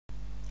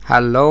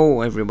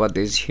Hello,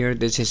 everybody's here.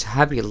 This is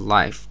Happy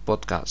Life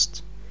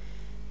podcast.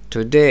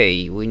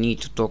 Today we need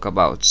to talk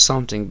about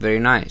something very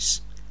nice,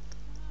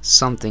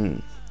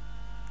 something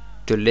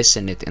to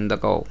listen it in the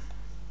go.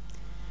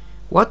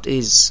 What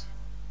is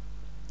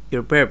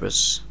your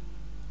purpose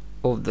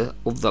of the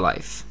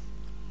life?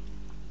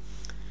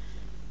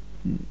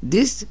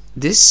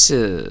 This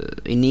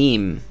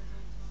name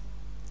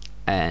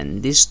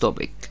and this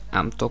topic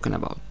I'm talking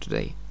about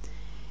today,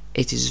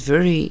 it is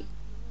very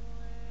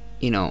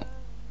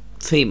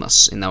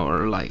famous in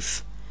our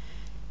life.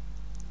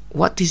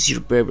 What is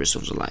your purpose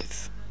of the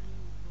life?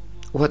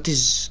 What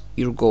is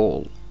your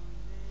goal?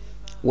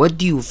 What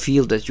do you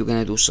feel that you're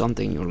gonna do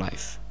something in your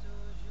life?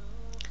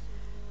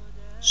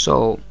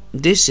 So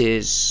this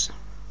is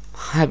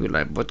Happy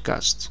Life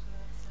podcast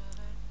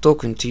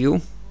talking to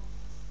you,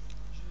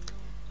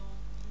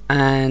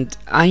 and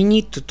I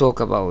need to talk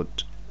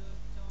about,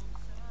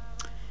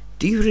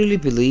 do you really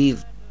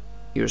believe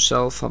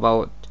yourself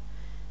about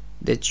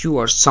that you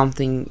are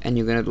something and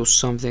you're gonna do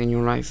something in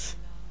your life?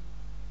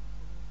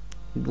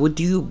 What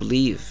do you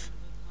believe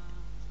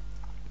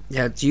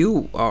that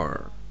you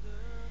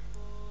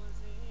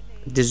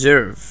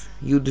deserve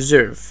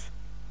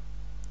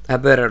a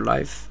better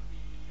life?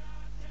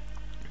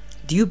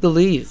 Do you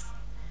believe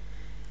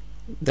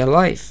that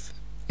life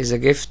is a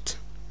gift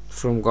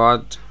from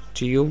God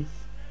to you?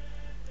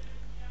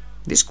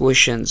 These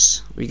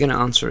questions, we're gonna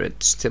answer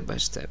it step by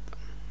step.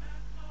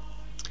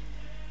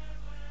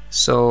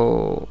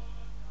 So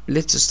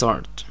let's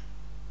start.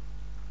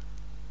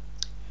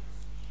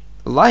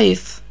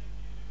 Life,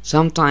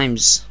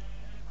 sometimes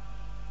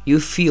you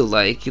feel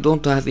like you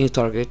don't have any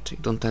target, you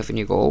don't have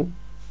any goal,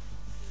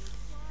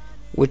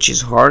 which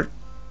is hard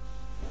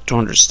to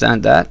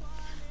understand that.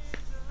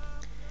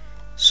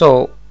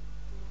 So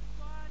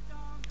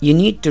you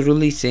need to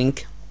really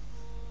think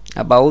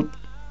about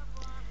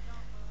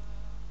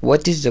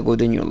what is the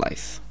good in your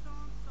life,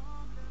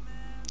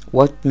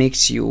 what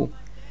makes you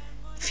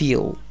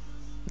feel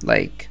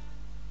like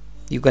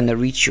you're gonna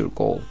reach your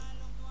goal,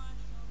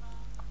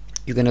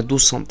 you're gonna do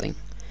something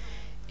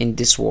in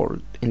this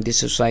world, in this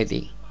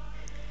society.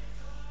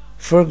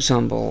 For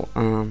example,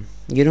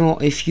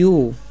 if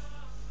you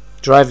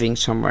driving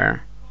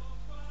somewhere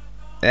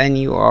and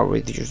you are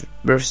with your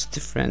best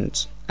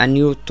friends and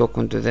you're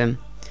talking to them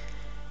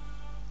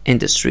in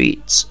the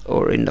streets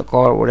or in the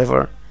car or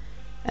whatever,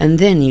 and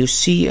then you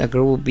see a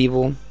group of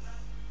people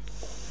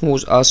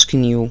who's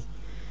asking you,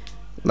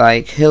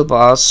 like, help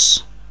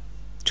us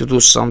to do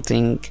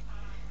something,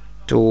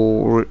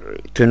 to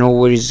know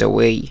where is the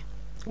way,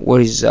 where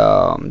is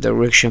the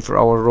direction for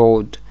our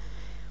road.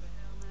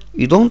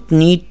 You don't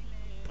need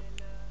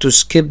to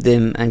skip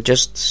them and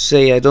just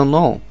say I don't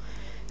know.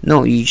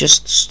 No, you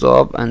just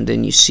stop and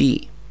then you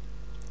see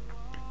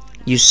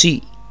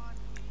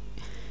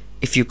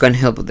if you can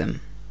help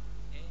them.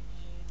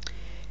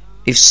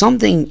 If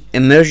something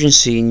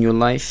emergency in your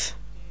life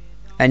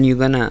and you're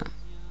gonna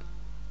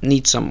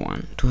need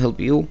someone to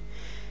help you,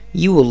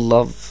 you will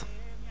love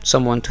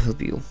someone to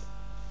help you.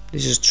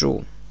 This is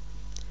true.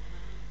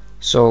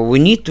 So we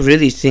need to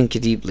really think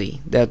deeply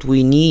that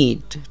we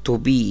need to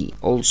be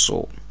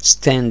also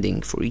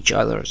standing for each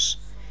others,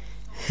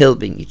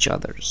 helping each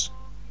others.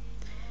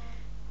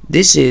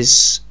 This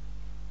is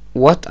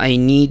what I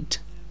need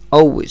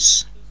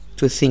always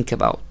to think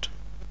about.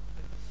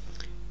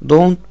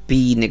 Don't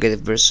be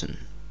negative person,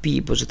 be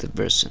a positive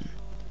person.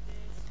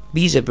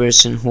 Be the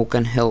person who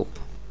can help,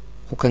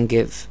 who can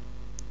give.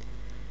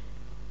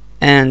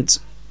 And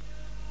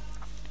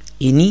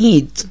you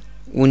need,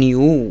 when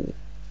you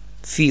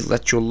feel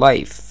that your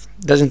life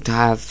doesn't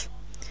have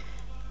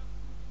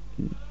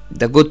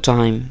the good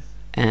time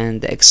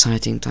and the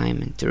exciting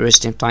time,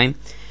 interesting time,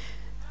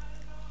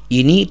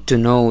 you need to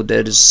know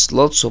there's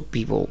lots of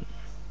people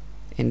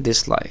in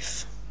this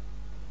life.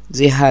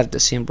 They have the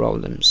same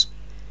problems.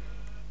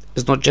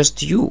 It's not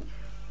just you.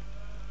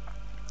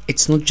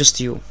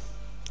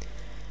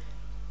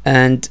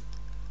 And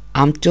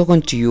I'm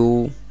talking to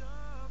you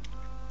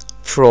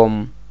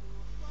from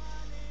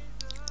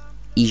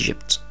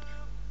Egypt,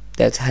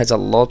 that has a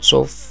lots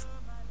of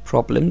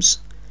problems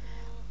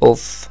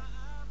of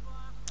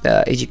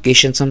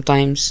education,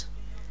 sometimes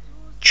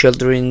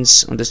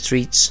children's on the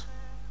streets,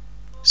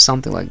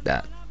 something like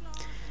that.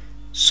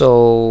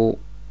 So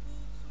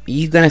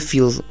you're gonna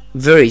feel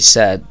very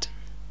sad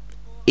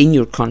in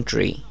your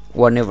country,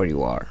 wherever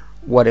you are,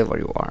 whatever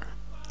you are,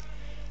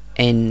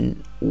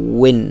 and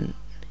when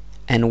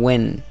and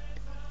where,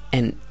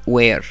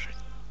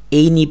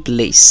 any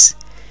place,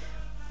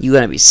 you're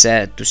gonna be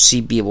sad to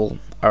see people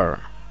are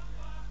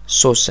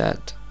so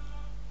sad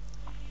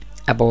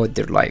about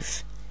their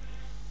life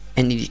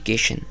and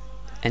education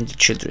and the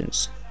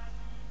children's.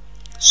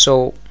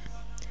 So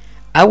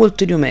I will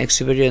tell you my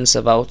experience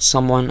about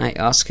someone. I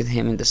asked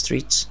him in the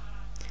streets.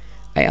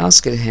 I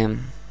asked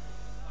him,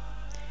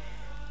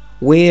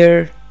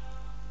 where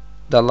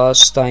the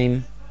last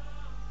time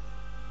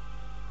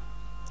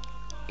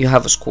you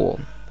have a school,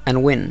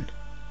 and when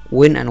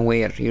and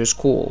where your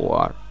school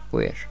or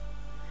where.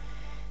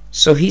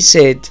 So he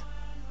said,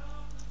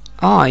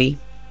 I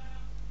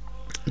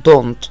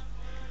don't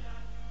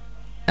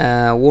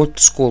want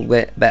to school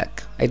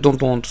back. I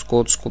don't want to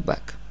go to school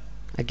back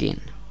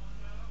again.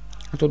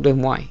 I told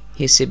him why.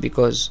 He said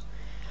because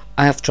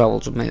I have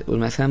traveled with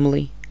my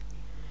family,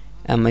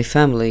 and my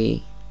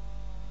family,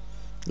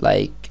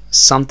 like,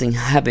 something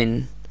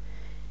happened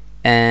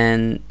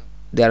and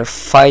they are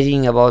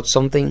fighting about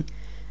something,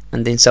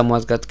 and then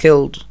someone got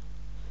killed.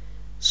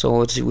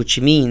 So which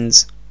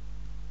means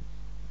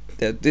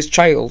that this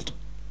child,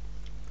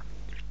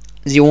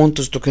 they want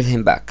us to kill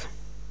him back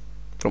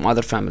from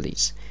other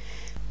families.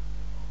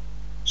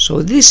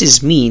 So this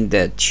is mean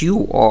that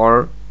you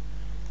are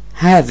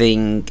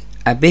having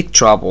a big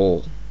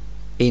trouble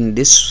in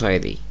this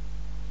society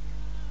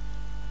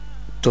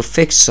to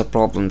fix the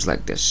problems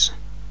like this.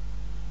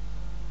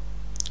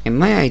 In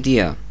my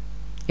idea,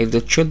 if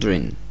the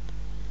children,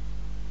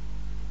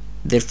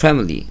 their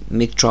family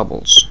make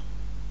troubles,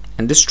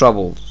 and these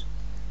troubles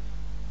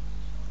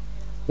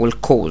will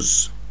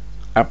cause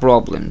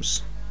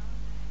problems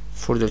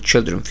for the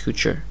children's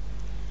future,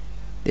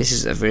 this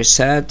is a very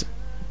sad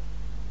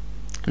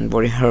and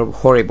very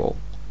horrible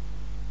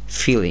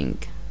feeling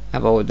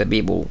about the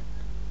people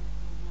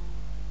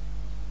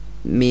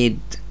made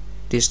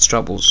these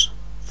troubles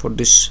for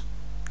these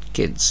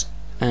kids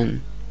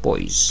and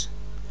boys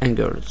and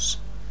girls.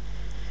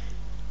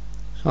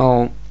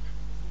 So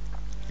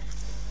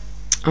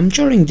I'm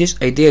sharing this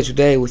idea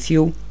today with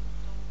you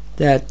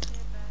that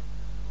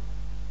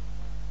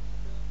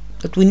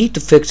we need to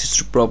fix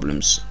these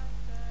problems.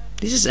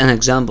 This is an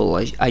example.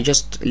 I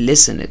just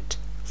listened it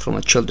from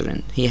a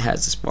children. He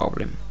has this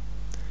problem.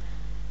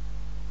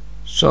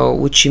 So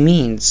which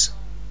means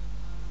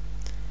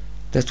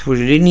that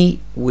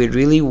we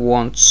really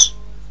want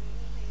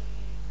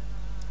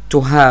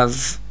to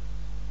have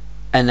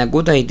a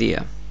good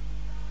idea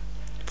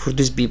for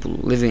these people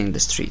living in the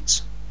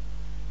streets.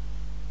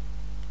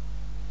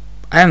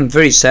 I am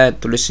very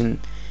sad to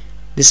listen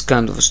this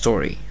kind of a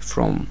story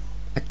from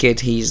a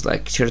kid. He's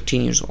like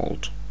 13 years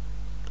old.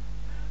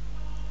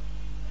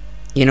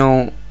 You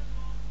know,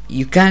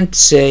 you can't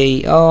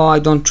say, oh, I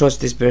don't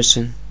trust this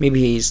person,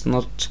 maybe he's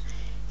not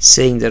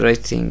saying the right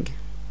thing.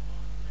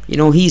 You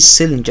know, he's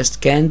selling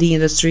just candy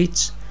in the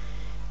streets,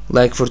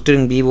 like for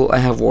telling people, I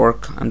have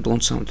work, I'm doing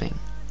something,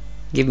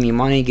 give me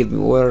money, give me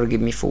water,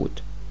 give me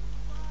food.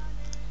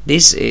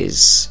 This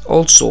is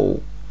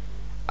also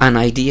an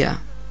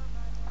idea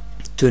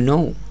to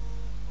know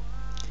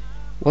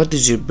what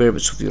is your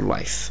purpose of your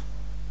life.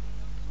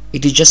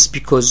 It is just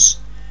because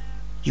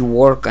you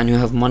work and you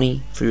have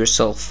money for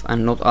yourself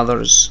and not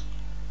others?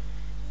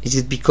 Is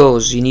it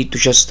because you need to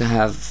just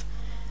have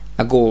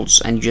a goals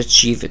and you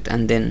achieve it,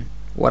 and then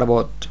what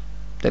about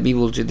the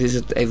people that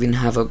doesn't even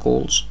have a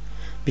goals?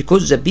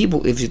 Because the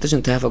people, if it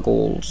doesn't have a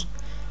goals,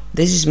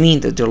 this is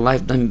mean that their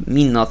life doesn't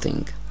mean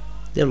nothing.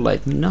 Their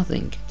life mean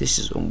nothing. This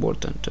is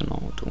important to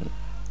know too.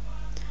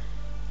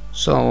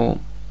 So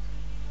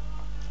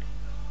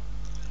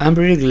I'm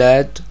really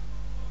glad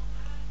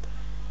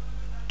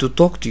to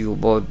talk to you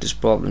about this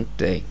problem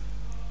today.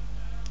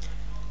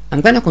 I'm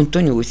gonna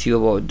continue with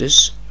you about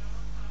this.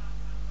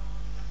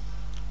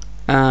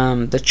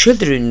 The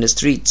children in the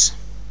streets,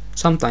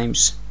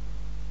 sometimes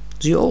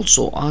they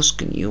also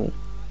asking you,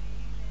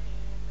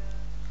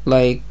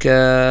 like,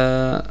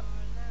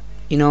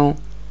 you know,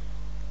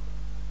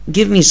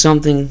 give me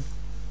something,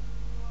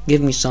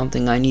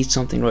 I need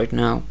something right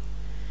now.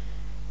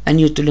 And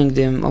you're telling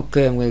them,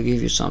 okay, I'm gonna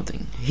give you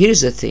something.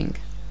 Here's the thing: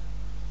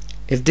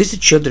 if these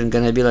children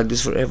gonna be like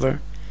this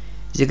forever,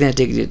 they're gonna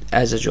take it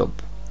as a job.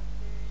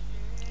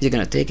 They're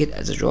gonna take it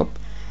as a job,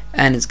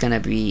 and it's gonna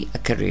be a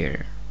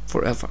career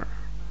forever.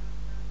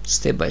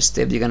 Step by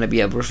step, they're gonna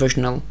be a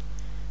professional.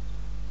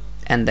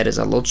 And there is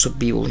a lots of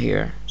people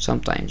here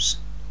sometimes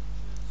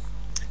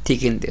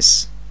taking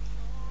this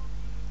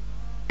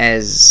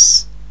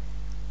as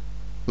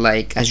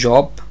like a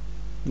job,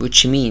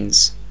 which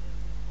means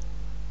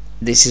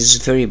this is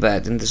very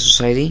bad in the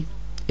society.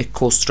 It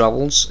causes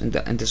troubles in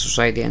the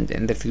society and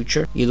in the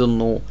future. You don't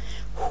know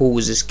who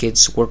is this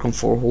kids working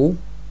for who.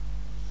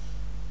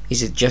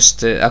 Is it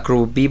just a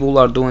group of people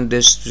are doing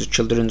this to the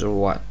children or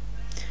what?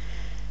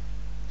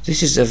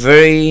 This is a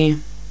very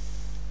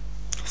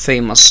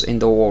famous in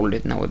the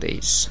world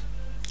nowadays.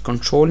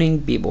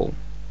 Controlling people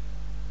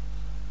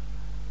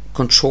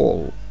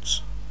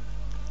controls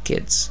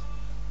kids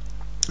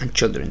and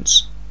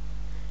children's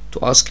to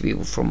ask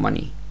people for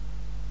money,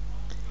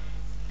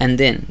 and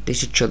then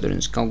these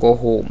children can go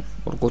home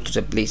or go to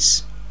the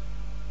place,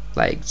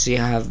 like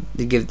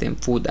they give them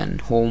food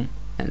and home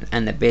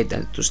and a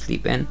bed to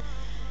sleep in.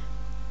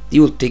 They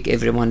will take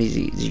every money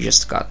they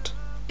just got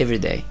every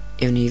day,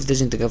 even if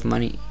doesn't have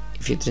money.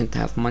 If he doesn't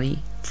have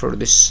money for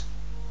this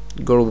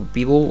group of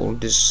people or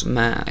this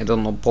man, I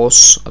don't know,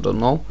 boss, I don't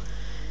know,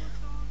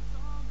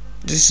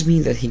 this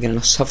means that he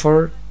gonna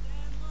suffer,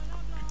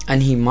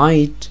 and he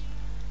might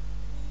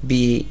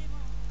be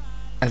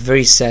a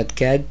very sad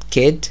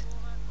kid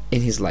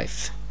in his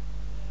life.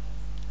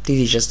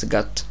 He just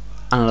got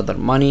another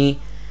money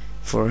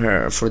for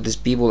these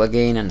people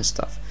again and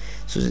stuff.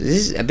 So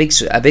this is a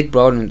big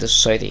problem in the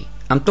society.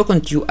 I'm talking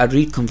to you a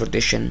real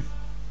conversation.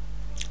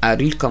 A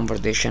real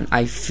conversation.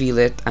 I feel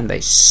it and I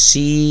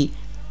see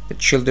the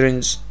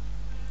children's,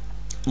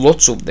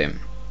 lots of them,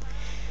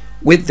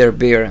 with their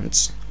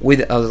parents,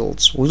 with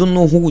adults. We don't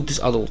know who these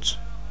adults.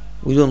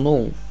 We don't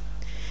know.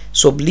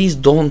 So please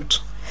don't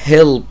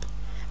help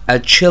a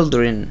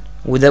children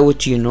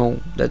without you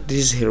know that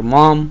this is her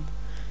mom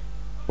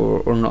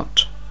or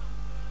not.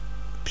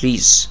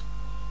 Please.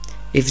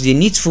 If they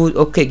need food,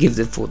 okay, give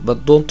them food,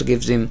 but don't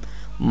give them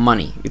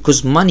money,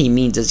 because money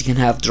means that you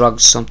can have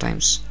drugs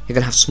sometimes. You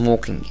can have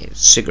smoking,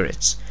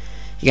 cigarettes.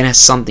 You can have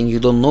something you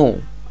don't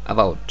know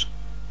about.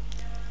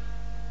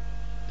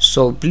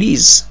 So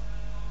please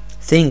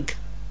think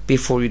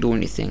before you do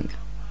anything.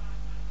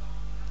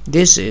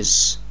 This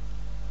is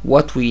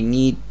what we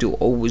need to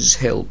always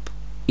help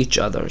each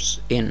others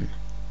in.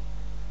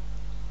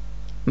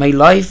 My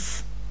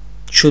life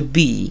should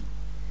be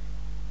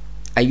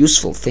a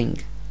useful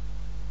thing,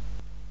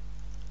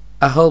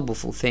 a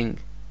helpful thing,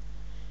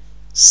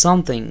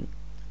 something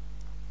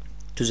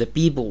to the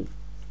people,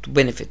 to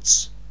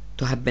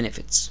have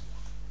benefits,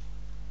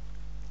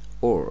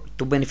 or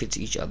to benefit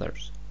each other.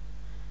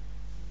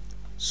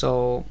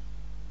 So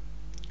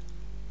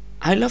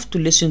I love to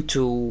listen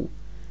to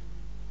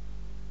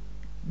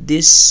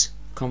this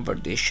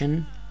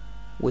conversation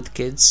with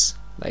kids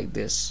like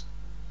this,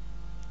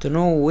 to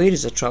know where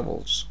is the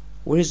troubles,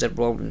 where is the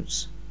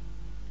problems.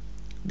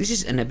 This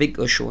is a big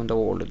issue in the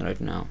world right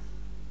now.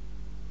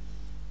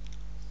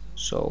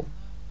 So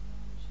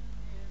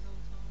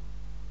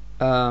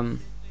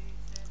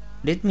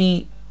let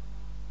me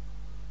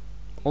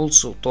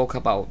also talk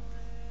about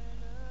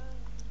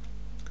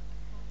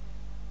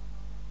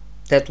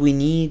that we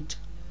need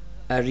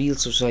a real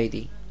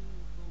society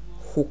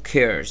who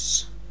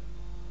cares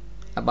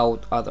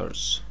about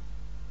others.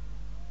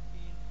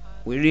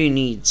 We really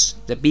need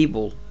the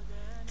people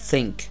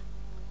think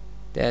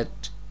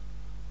that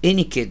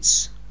any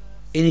kids,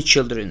 any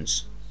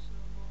children's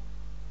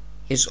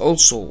is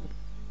also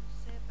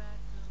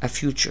a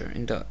future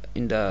in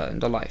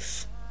the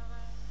life.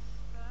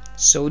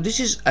 So this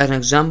is an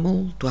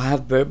example to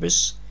have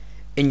purpose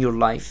in your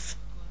life,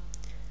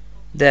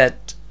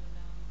 that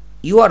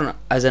you are,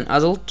 as an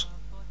adult,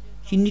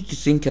 you need to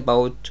think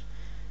about,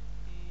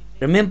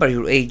 remember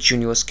your age when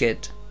you was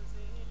kid.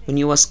 When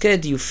you was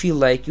kid, you feel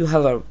like you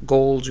have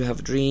goals, you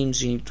have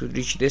dreams, you need to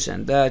reach this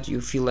and that, you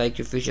feel like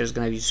your future is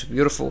gonna be so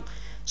beautiful.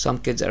 Some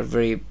kids are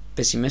very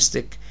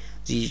pessimistic.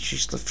 They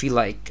just feel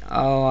like,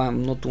 oh,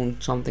 I'm not doing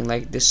something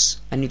like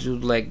this, I need to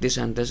do like this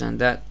and this and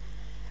that.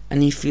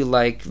 And he feel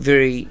like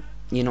very,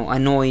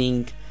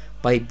 annoying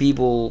by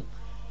people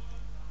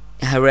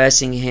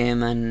harassing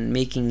him and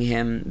making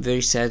him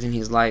very sad in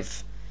his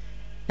life,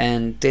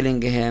 and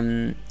telling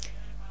him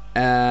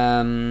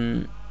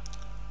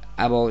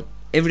about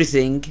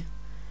everything.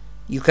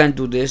 You can't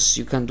do this,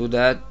 you can't do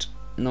that.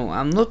 No,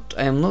 I am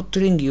not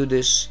telling you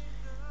this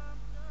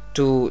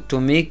to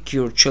make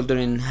your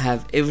children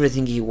have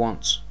everything he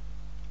wants,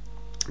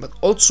 but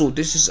also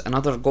this is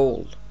another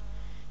goal.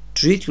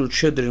 Treat your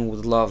children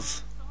with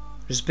love,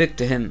 respect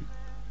to him,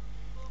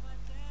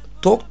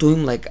 talk to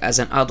him like as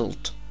an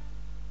adult,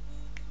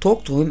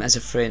 talk to him as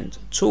a friend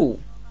too,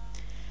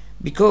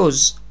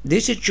 because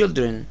these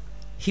children,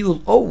 he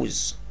will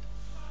always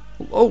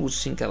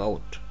think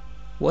about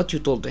what you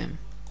told him.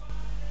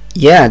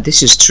 Yeah,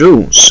 this is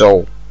true.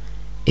 So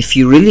if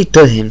you really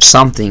tell him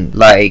something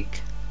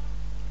like,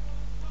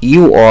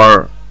 you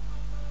are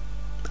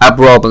a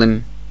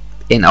problem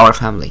in our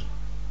family,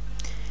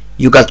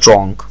 you got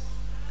wrong,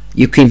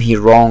 you came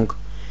here wrong.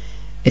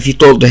 If you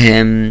told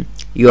him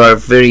you are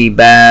very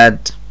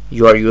bad,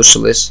 you are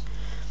useless,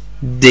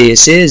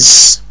 this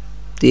is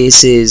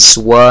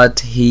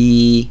what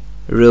he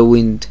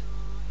ruined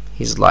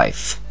his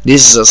life.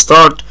 This is a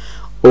start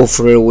of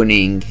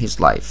ruining his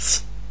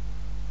life.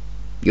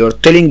 You're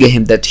telling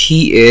him that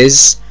he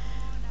is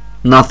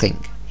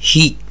nothing,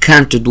 he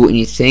can't do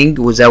anything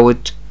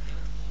without,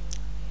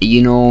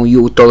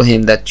 you told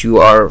him that you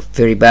are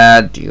very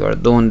bad, you are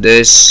doing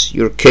this.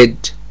 Your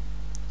kid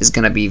is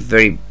gonna be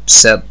very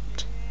sad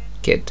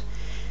kid,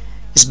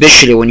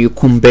 especially when you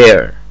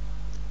compare.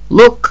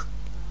 Look,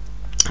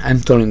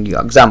 I'm telling you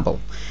example.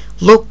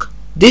 Look,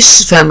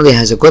 this family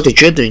has got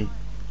children,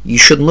 you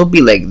should not be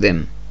like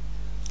them.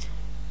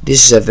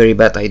 This is a very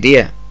bad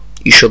idea.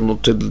 You should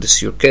not tell this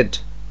to your kid,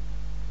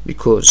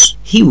 because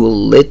he will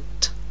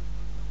let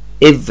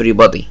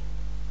everybody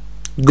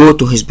go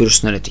to his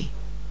personality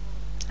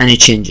and he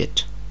change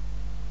it.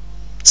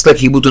 It's like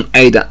he put on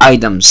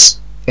items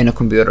in a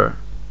computer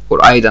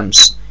or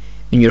items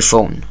in your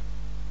phone.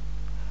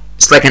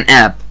 It's like an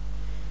app.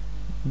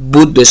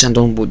 Put this and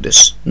don't put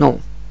this. No,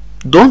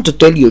 don't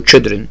tell your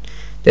children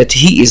that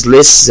he is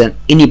less than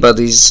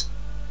anybody's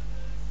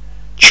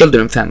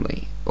children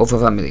family, of a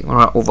family or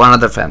of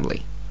another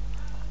family,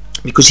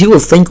 because he will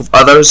think of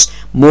others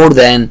more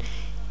than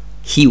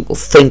he will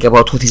think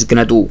about what he's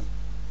gonna do.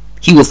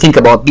 He will think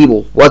about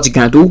people, what he's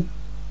gonna do,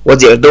 what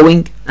they are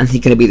doing, and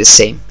he's gonna be the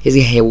same.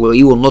 He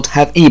will not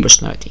have any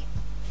personality.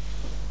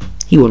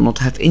 he will not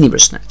have any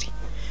personality.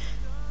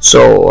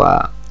 So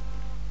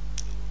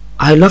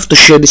I love to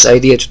share this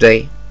idea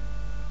today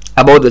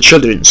about the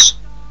children's.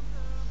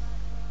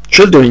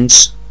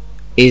 Children's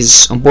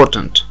is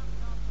important.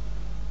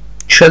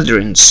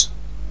 Children's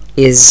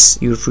is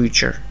your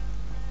future.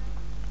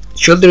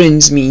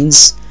 Children's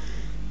means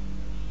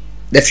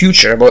the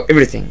future, about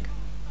everything,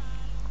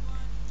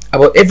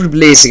 about every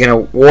place they're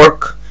gonna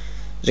work,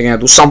 they're gonna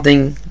do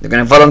something, they're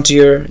gonna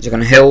volunteer, they're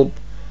gonna help,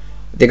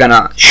 they're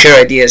gonna share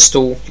ideas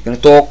too, they're gonna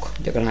talk,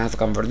 they're gonna have a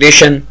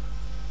conversation,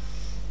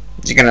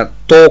 they're gonna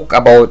talk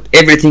about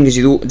everything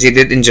they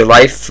did in their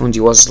life when they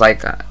was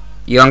like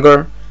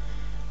younger.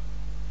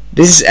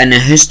 This is a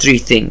history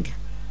thing,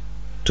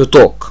 to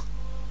talk.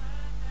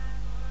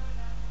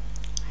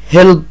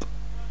 Help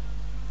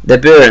the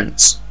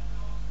parents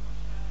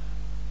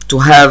to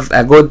have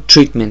a good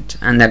treatment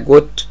and a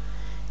good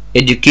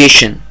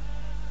education,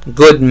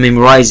 good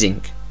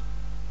memorizing,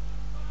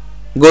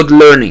 good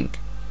learning,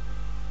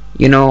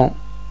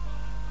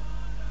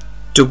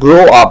 to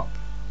grow up.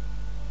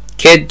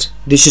 Kid,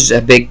 this is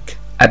a big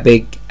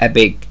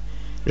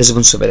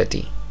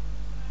responsibility.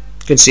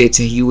 You can say it's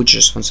a huge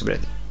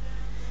responsibility.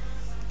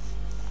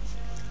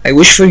 I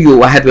wish for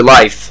you a happy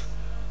life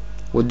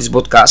with this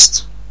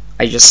podcast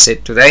I just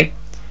said today,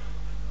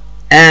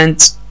 and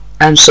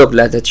I'm so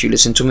glad that you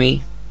listened to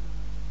me.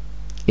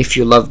 If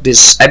you love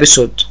this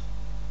episode,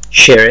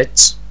 share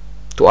it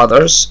to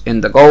others in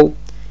the go,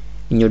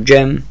 in your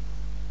gym,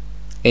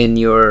 in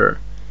your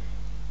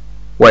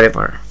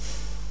whatever.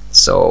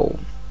 So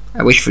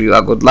I wish for you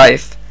a good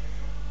life.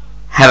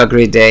 Have a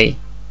great day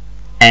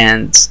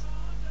and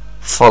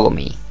follow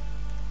me.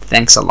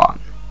 Thanks a lot.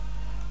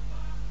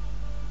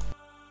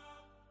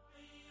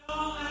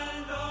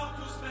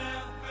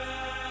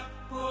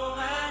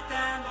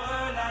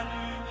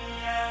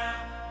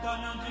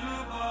 Donne du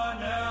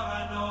bonheur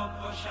à nos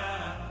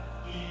prochains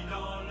qui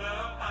dans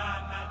leur